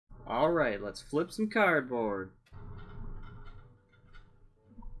Alright, let's flip some cardboard.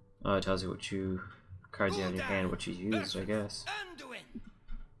 Oh, it tells you what cards you have in your hand, what you used, I guess. The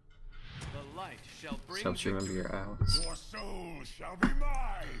light shall bring This helps you remember your outs. Your soul shall be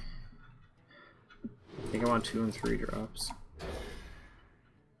mine. I think I want 2 and 3 drops.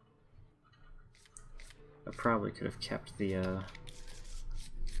 I probably could have kept the,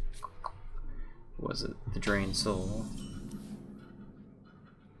 what was it? The Drained Soul.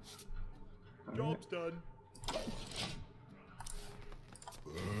 Job's done.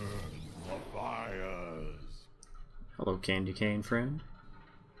 Burn the fires. Hello, Candy Cane friend.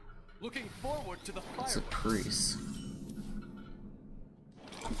 looking forward to the It's a fireworks. priest.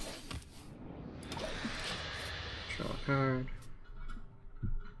 Draw a card.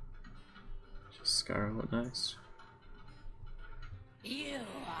 Just Scarlet next. You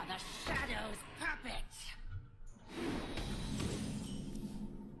are the Shadow's puppet.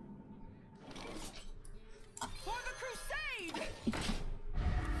 For the crusade!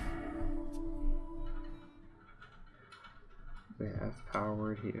 We have Power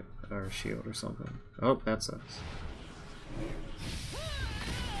Word Heal or Shield or something. Oh, that's us.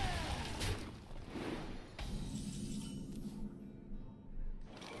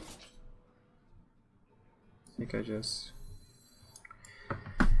 I think I just.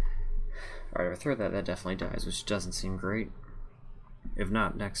 Alright, if I throw that, that definitely dies, which doesn't seem great. If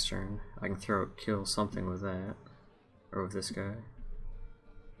not, next turn, I can kill something with that. Or with this guy.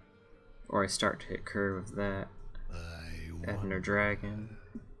 Or I start to hit curve with that. Adding a dragon.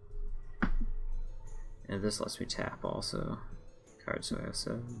 And this lets me tap also. Card, so I have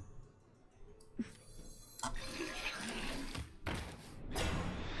 7.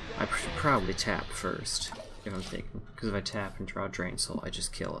 I should probably tap first, if I'm thinking. Because if I tap and draw Drain Soul, I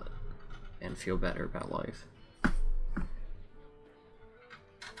just kill it. And feel better about life.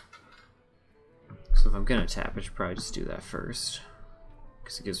 So if I'm gonna tap, I should probably just do that first.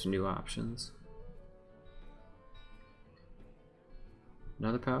 Because it gives me new options.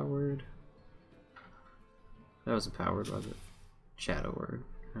 Another power word? That was a power word, was it? Shadow word.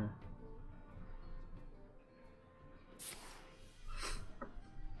 Huh.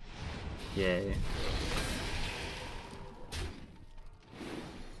 Yay.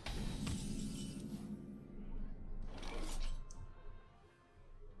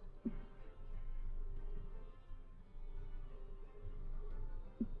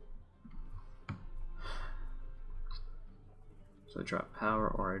 So I drop power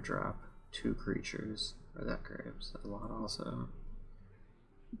or I drop 2 creatures, or that grabs a lot also.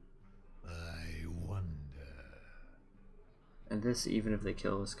 I wonder. And this, even if they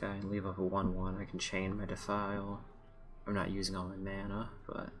kill this guy and leave up a 1/1, I can chain my Defile. I'm not using all my mana,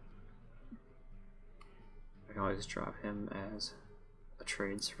 but I can always drop him as a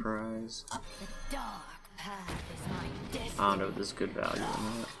trade surprise. The dark path is my destiny. I don't know if there's good value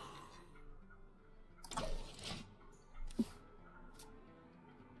in that.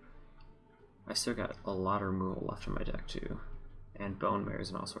 I still got a lot of removal left in my deck too, and bone mares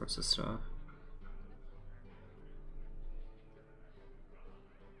and all sorts of stuff.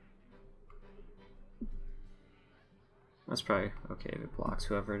 That's probably okay if it blocks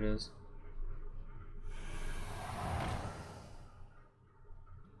whoever it is.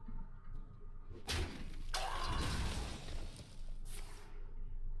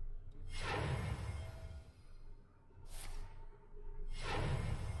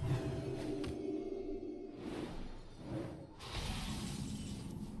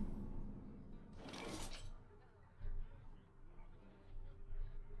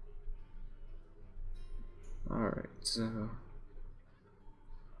 Alright, so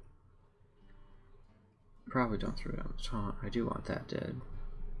probably don't throw it on the taunt. I do want that dead.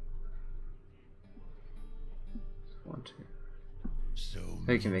 1, 2. So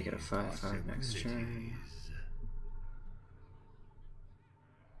I can make it a 5/5 next turn.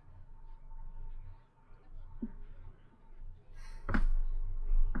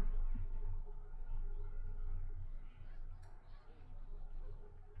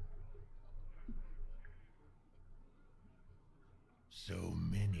 So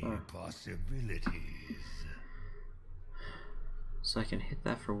many possibilities. So I can hit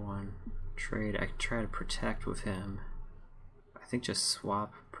that for 1. Trade. I can try to protect with him. I think just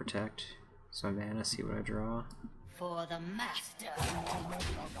swap protect. So my mana, see what I draw. For the master.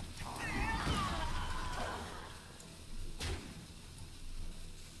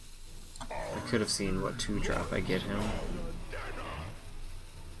 I could have seen what 2-drop I get him.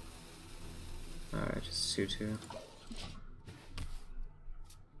 Alright, just 2/2.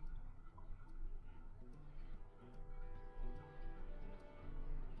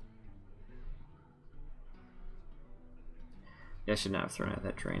 Yeah, I should not have thrown out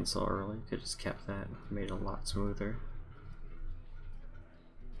that drain so early. Could have just kept that, made it a lot smoother.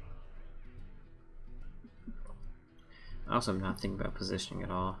 I also am not thinking about positioning at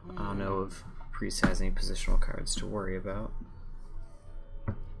all. I don't know if Priest has any positional cards to worry about.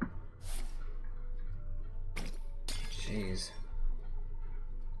 Jeez.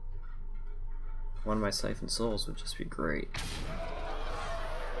 One of my Siphon Souls would just be great.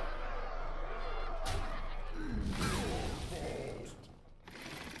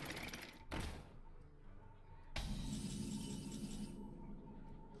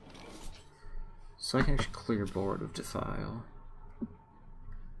 So I can actually clear board with Defile.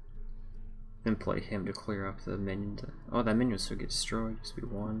 Then play him to clear up the minion. Oh, that minion will still get destroyed. It's be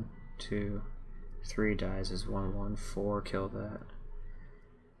 1, 2, 3 dies is 1, 1, 4, kill that.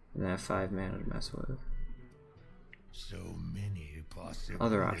 And then I have 5 mana to mess with. So many possibilities.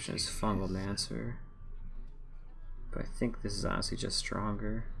 Other option is Fungal Mancer. But I think this is honestly just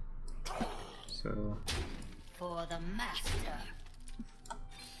stronger. So For the master.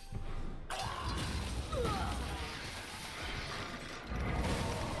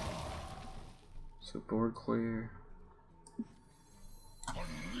 So board clear.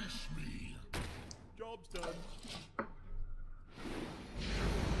 Unleash me. Job's done.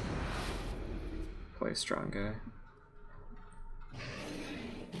 Play a strong guy.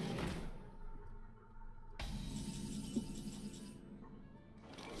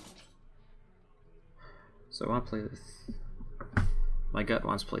 So I want to play the... My gut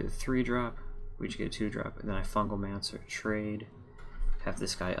wants to play the 3-drop. We each get a 2-drop, and then I Fungal Mancer, trade, have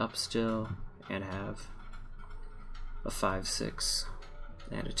this guy up still, and have a 5/6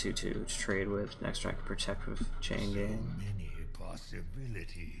 and a 2/2 to trade with. Next I can protect with Chain Gang. So many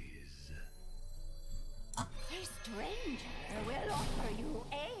possibilities. A stranger will offer you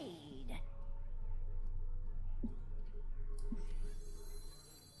aid.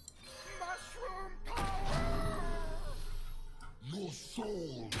 Mushroom power! Your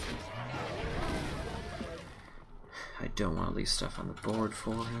soul. I don't want to leave stuff on the board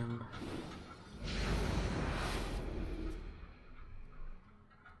for him.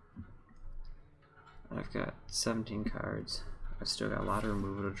 I've got 17 cards. I've still got a lot of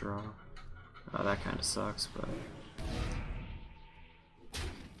removal to draw. Oh, that kind of sucks, but...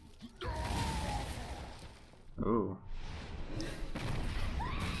 Ooh.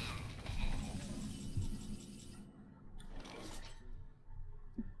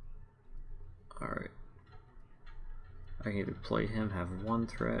 Alright. I can either play him, have 1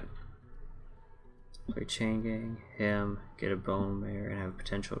 threat, play Chain Gang, him, get a Bone Mare, and have a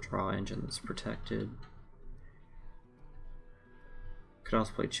potential draw engine that's protected. Could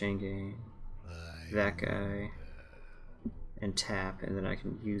also play Chain Gang, that guy, and tap, and then I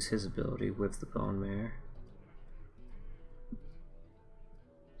can use his ability with the Bone Mare.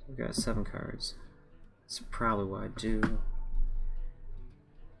 So I've got 7 cards. That's probably what I do.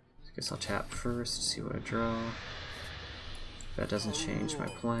 I guess I'll tap first, see what I draw. That doesn't change my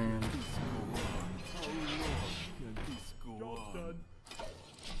plan. Job's done.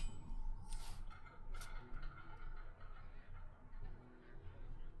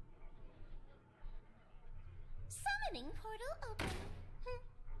 Summoning portal open.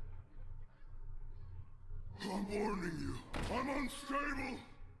 I'm warning you. I'm unstable.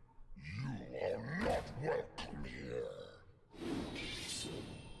 You are not welcome here.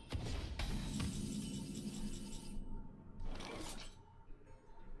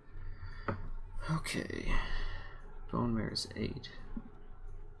 Okay. Bone Mare's 8.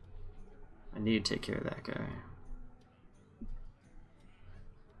 I need to take care of that guy.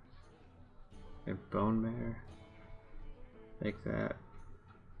 Okay, Bone Mare. Make that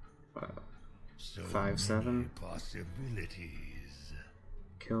 5/7. Possibilities.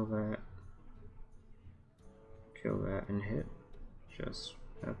 Kill that. Kill that and hit. Just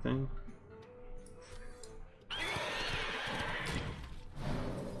that thing.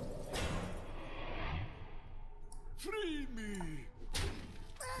 Free me.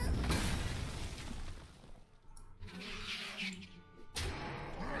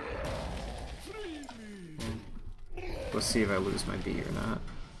 Free me. Let's see if I lose my B or not.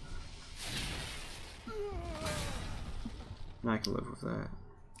 I can live with that.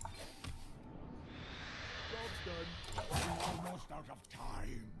 Job's done. We're almost out of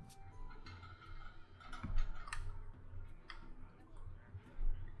time.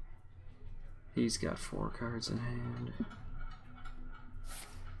 He's got 4 cards in hand.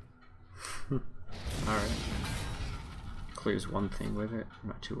 Alright. Clears 1 thing with it. I'm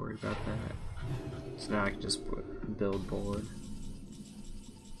not too worried about that. So now I can just build board.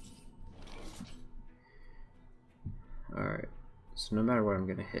 Alright. So no matter what I'm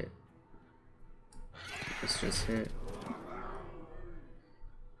gonna hit. Let's just hit.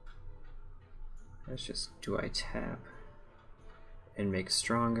 Let's just, do I tap and make a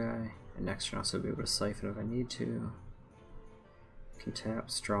strong guy? And next turn I'll also be able to siphon if I need to. Can tap,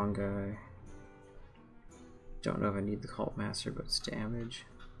 strong guy. Don't know if I need the Cult Master, but it's damage.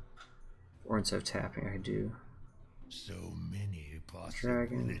 Or instead of tapping, I do. So many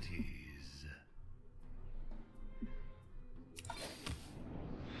Dragon. possibilities.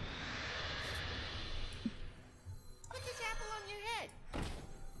 Put this apple on your head.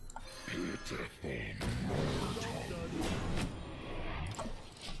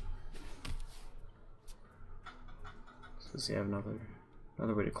 So does he have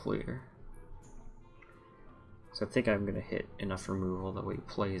another way to clear? So I think I'm gonna hit enough removal that way he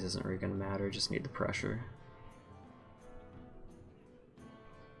plays isn't really gonna matter, just need the pressure.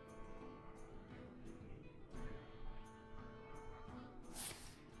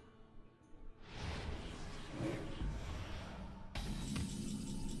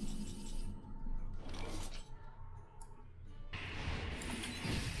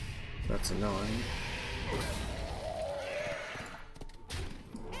 That's annoying.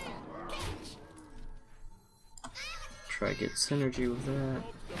 Try to get synergy with that.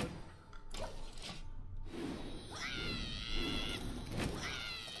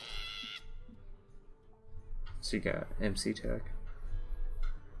 So you got MC tech.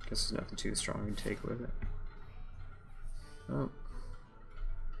 Guess there's nothing too strong to take with it. Oh.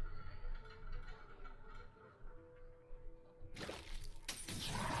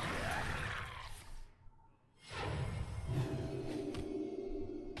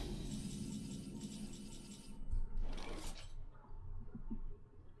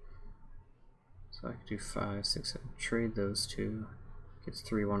 So I could do 5, 6, 7, trade those two, gets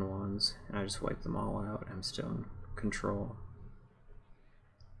 3 1/1s, and I just wipe them all out. I'm still in control.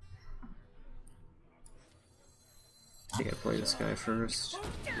 I think I play this guy first.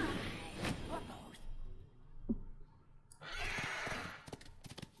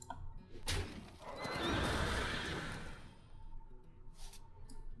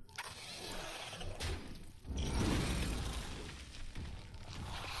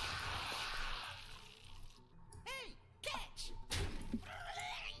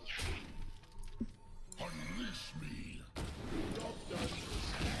 Unleash me.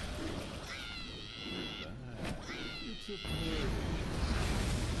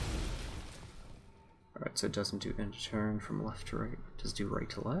 Alright, so it doesn't do end of turn from left to right. It does do right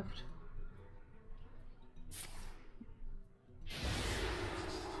to left.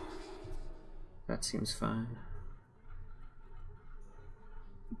 That seems fine.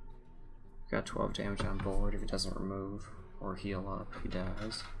 Got 12 damage on board. If he doesn't remove or heal up, he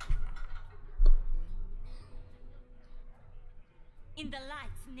dies. In the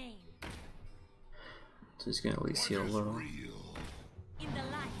light's name. So he's gonna at least heal a little. Real. In the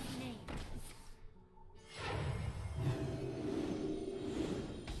light's name.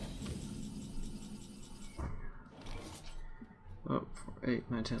 Oh, 4,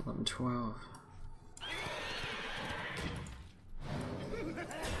 8, 9, 10, 11, 12.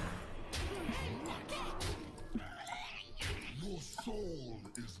 Your soul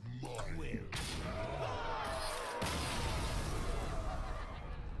is mine.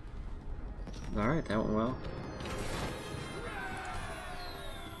 Alright, that went well.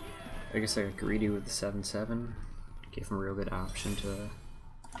 I guess I got greedy with the 7/7. Gave him a real good option to...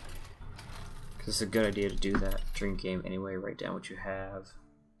 Because it's a good idea to do that during game anyway. Write down what you have,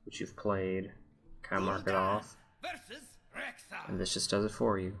 what you've played, kind of mark it off. And this just does it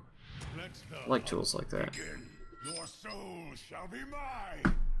for you. I like tools like that. Begin. Your soul shall be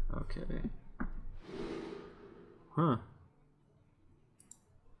mine. Okay. Huh.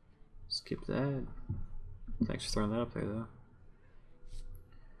 Skip that. Thanks for throwing that up there, though.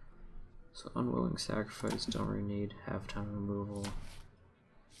 So, unwilling sacrifice, don't really need halftime removal.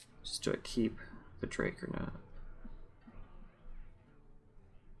 Just do I keep the Drake or not?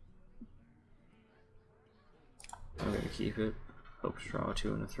 I'm gonna keep it. Hope to draw a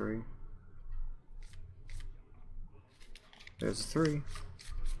 2 and a 3. There's a 3.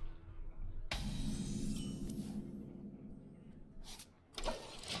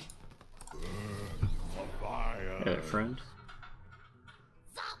 Fire. Hey there, friend.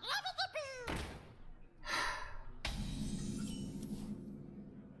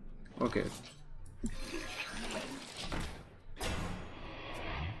 Okay.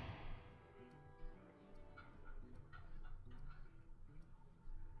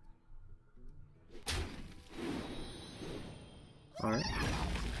 Alright.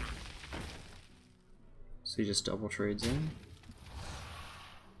 So he just double trades in.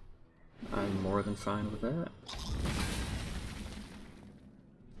 I'm more than fine with that.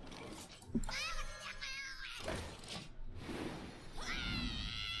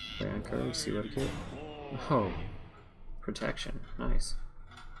 Play on card, see what I get. Oh, protection, nice.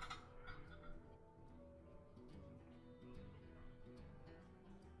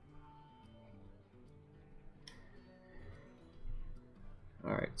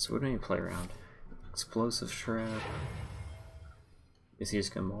 Alright, so what do we need to play around? Explosive trap. Is he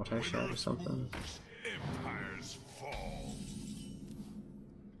just gonna multi-shot or something? Empires fall.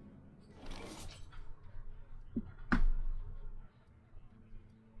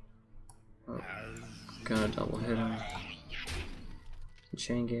 Oh, gonna double hit him.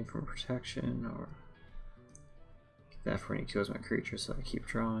 Chain game from protection, or get that for when he kills my creature so I keep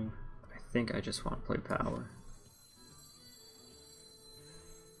drawing. I think I just want to play power.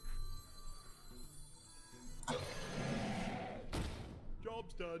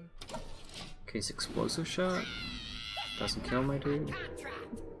 Job's done. Case explosive shot. Doesn't kill my dude.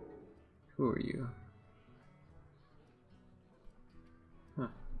 Who are you? Huh.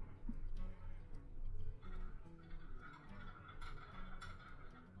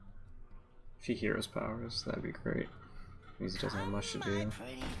 If he heroes powers, that'd be great. Because he doesn't have much to do.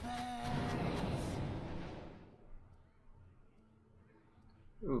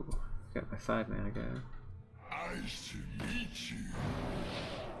 Ooh, got my 5-mana guy. I should meet you.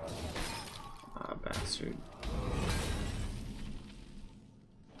 Ah, bastard.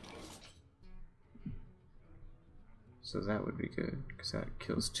 So that would be good, because that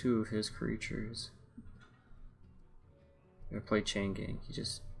kills 2 of his creatures. If I play Chain Gang, he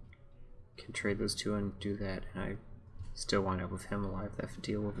just can trade those 2 and do that, and I still wind up with him alive that have to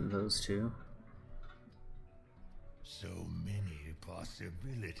deal with those 2. So many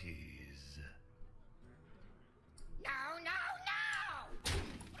possibilities.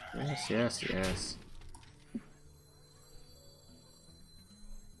 Yes, yes, yes.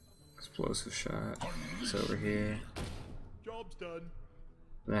 Explosive shot. It's over here. Job's done.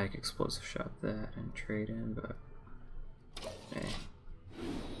 I could explosive shot that and trade in, but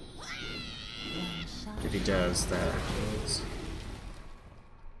if he does, that kills.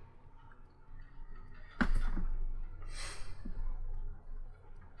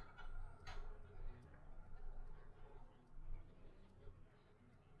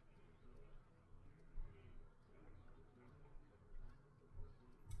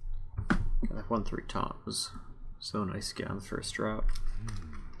 That 1/3 taunt was so nice to get on the first drop.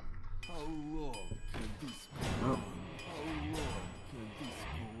 How long can this go Oh. on? How long can this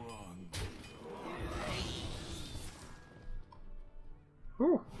go on?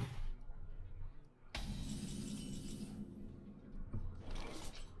 Ooh.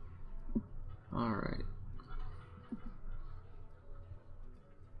 Alright.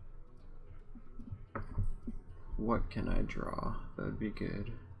 What can I draw? That would be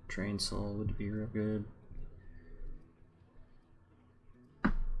good. Drain Soul would be real good.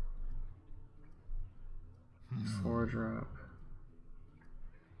 Four drop.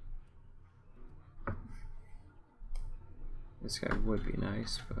 This guy would be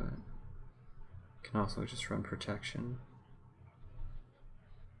nice, but can also just run protection.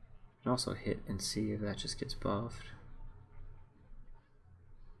 Can also hit and see if that just gets buffed.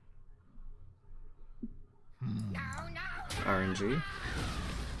 RNG.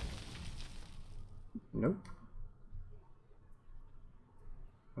 Nope.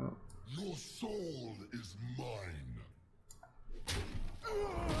 Oh. Your soul is mine.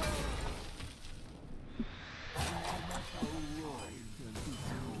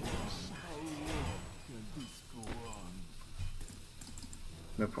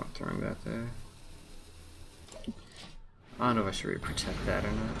 No point throwing that there. I don't know if I should really protect that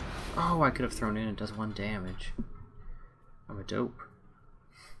or not. Oh, I could have thrown in, it does 1 damage. I'm a dope.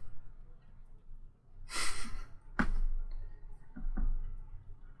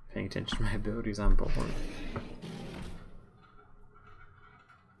 Paying attention to my abilities on board.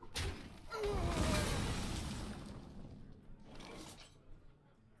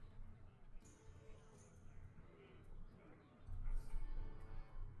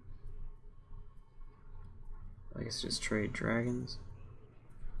 I guess just trade dragons.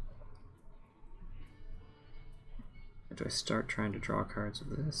 Or do I start trying to draw cards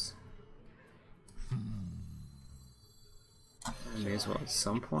with this? I may as well at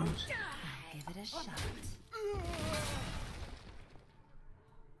some point. Give it a shot.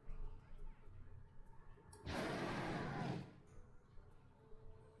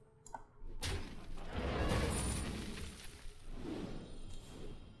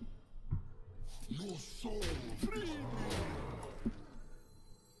 Your soul is mine.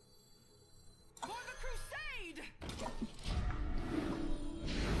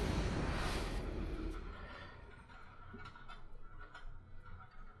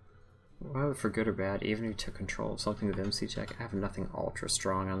 Whether for good or bad, even if you took control of something with MC check, I have nothing ultra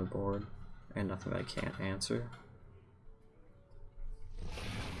strong on the board, and nothing that I can't answer.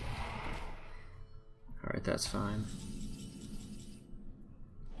 Alright, that's fine.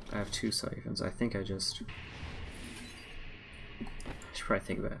 I have 2 siphons. I think I should probably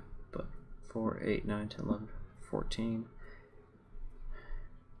think about it, but 4, 8, 9, 10, 11, 14.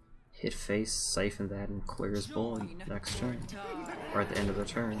 Hit face, siphon that, and clear his board next turn. Or at the end of the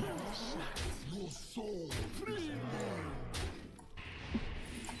turn.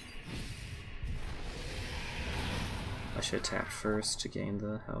 I should have tapped first to gain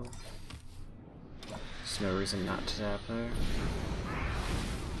the health. There's no reason not to tap there.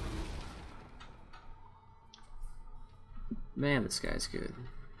 Man, this guy's good.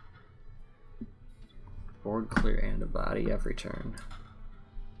 Board clear and a body every turn.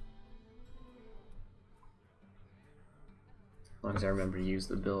 As long as I remember to use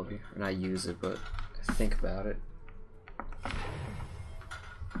the ability. Or not use it, but think about it.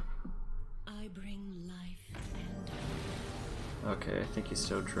 I bring life and Okay, I think you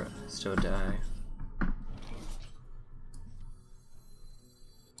still die.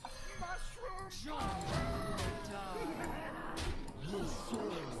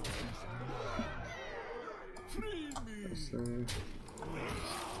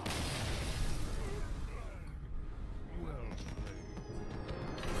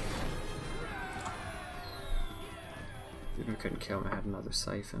 Even couldn't kill him, I had another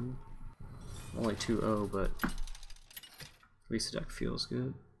siphon. Only 2-0, but at least the deck feels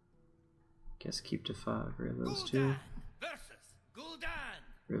good. Guess keep to 5, rid of those 2.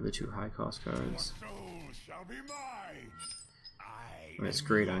 Rid of the 2 high cost cards. I mean, it's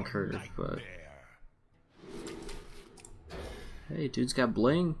great on curve, but hey, dude's got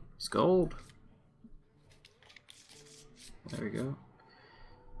bling. It's gold. There we go.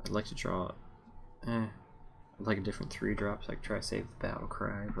 I'd like to draw. I'd like a different 3-drops. I could try to save the battle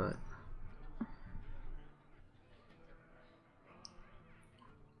cry, but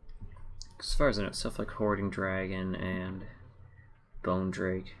as far as I know, stuff like Hoarding Dragon and Bone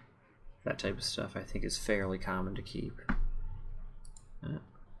Drake, that type of stuff, I think is fairly common to keep.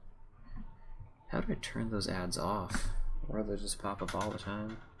 How do I turn those ads off? Or do they just pop up all the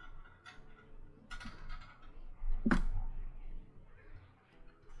time?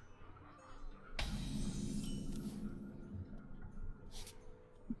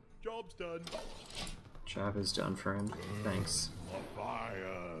 Job's done. Job is done, friend. Thanks.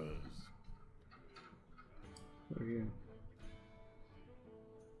 Fires. What are you?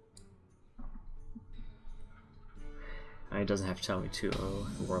 It doesn't have to tell me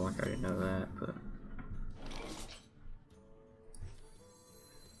 2-0. Warlock, I already know that, but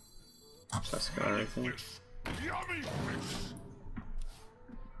Tuscar, I think.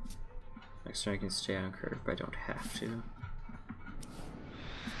 Next turn I can stay on curve, but I don't have to.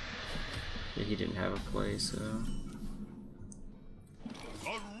 Yeah, he didn't have a play, so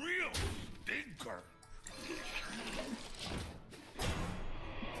A real stinker.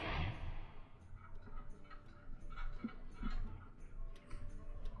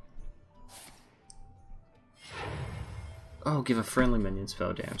 oh, give a friendly minion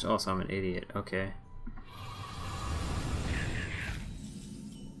spell damage. Oh, so I'm an idiot. Okay.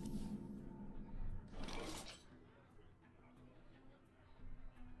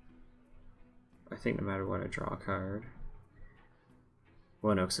 I think no matter what I draw a card.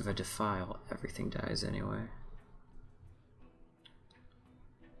 Well, no, because if I defile, everything dies anyway.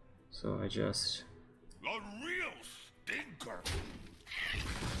 So I just... A real stinker.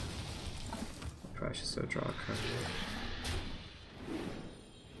 probably should still draw a card.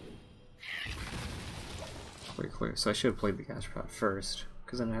 Pretty clear. So I should have played the Gastropod first,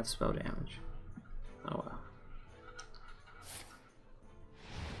 because then I have spell damage. Oh well.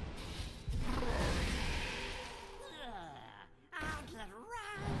 I'll get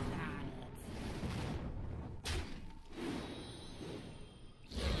round on it.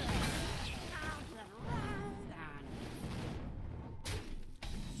 I'll get round on it.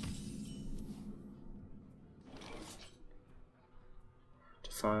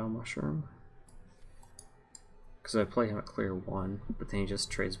 Defile Mushroom. Because I play him at clear 1, but then he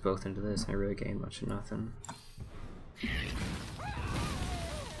just trades both into this, and I really gain much of nothing.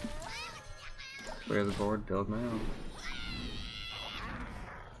 Clear the board, build my own.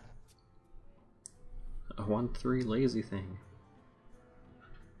 A 1/3 lazy thing.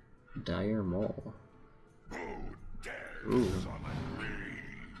 Dire Mole. Ooh.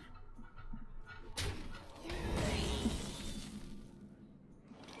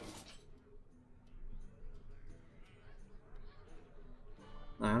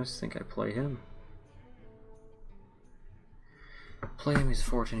 I honestly think I play him. Play him, he's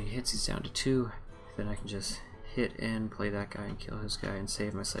 14, he hits, he's down to 2. Then I can just hit in, play that guy and kill his guy and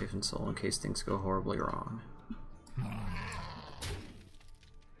save my Siphon Soul in case things go horribly wrong.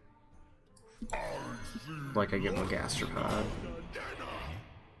 Like I get my gastropod.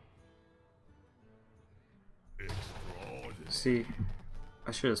 See,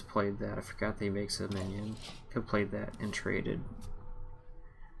 I should have just played that. I forgot that he makes a minion. Could have played that and traded.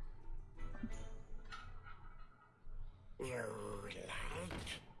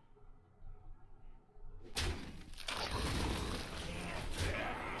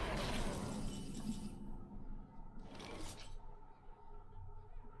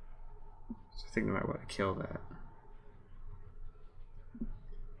 I think no matter what, I kill that.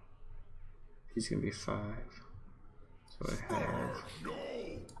 He's gonna be 5. So I have.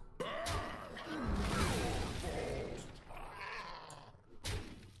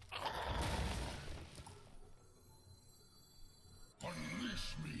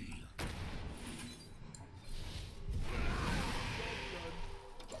 Unleash me.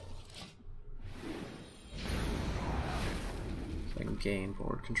 So I can gain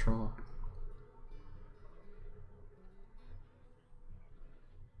board control.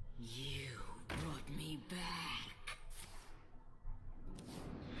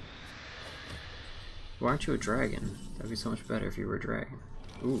 Why aren't you a dragon? That'd be so much better if you were a dragon.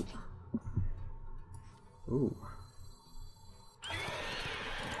 Ooh. Ooh.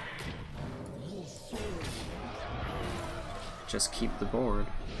 Just keep the board.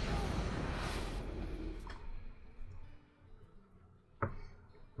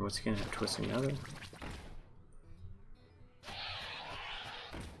 What's he gonna have? Twisting Nether?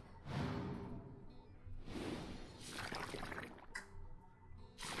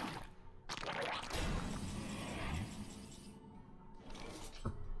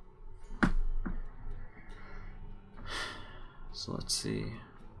 So let's see.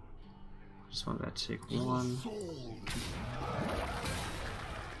 Just want that to take 1.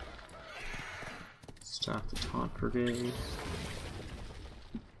 Stop the taunt brigade.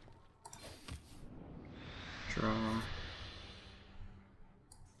 Draw.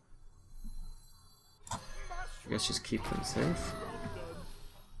 I guess just keep them safe.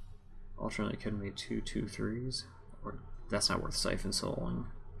 Alternately could have made 2 2/3s. Or that's not worth Siphon Souling.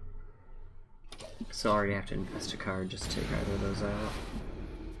 So I already have to invest a card just to take either of those out.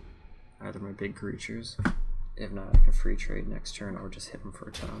 Either my big creatures. If not, I can free trade next turn or just hit them for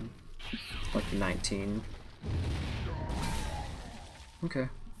a ton. Like 19. Okay.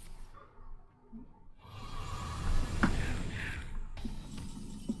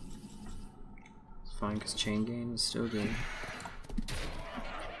 It's fine because chain gain is still good.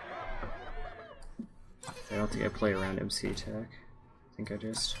 I don't think I play around MC attack. I think I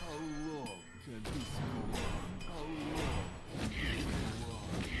just...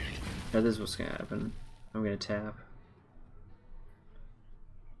 Now this is what's gonna happen. I'm gonna tap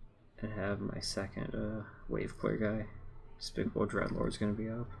and have my second wave clear guy. Despicable Dreadlord's gonna be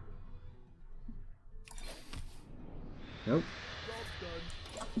up. Nope.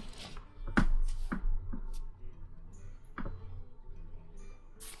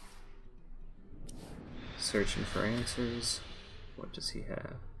 Searching for answers. What does he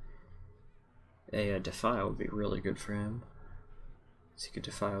have? A Defile would be really good for him. So he could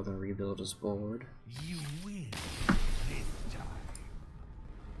Defile then rebuild his board. You win this time.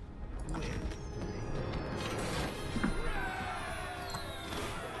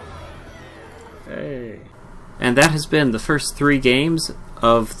 Hey. And that has been the first 3 games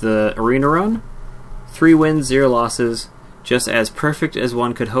of the arena run. 3 wins, 0 losses. Just as perfect as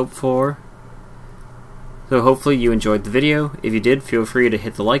one could hope for. So hopefully you enjoyed the video. If you did, feel free to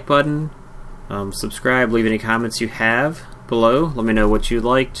hit the like button. Subscribe, leave any comments you have below. Let me know what you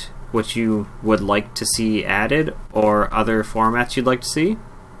liked, what you would like to see added, or other formats you'd like to see.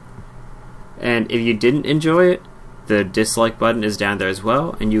 And if you didn't enjoy it, the dislike button is down there as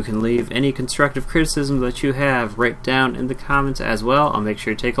well, and you can leave any constructive criticism that you have right down in the comments as well. I'll make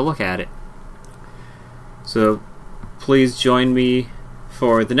sure to take a look at it. So please join me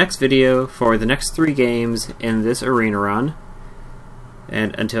for the next video for the next 3 games in this arena run.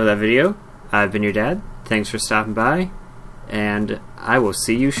 And until that video, I've been your dad. Thanks for stopping by, and I will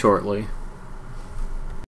see you shortly.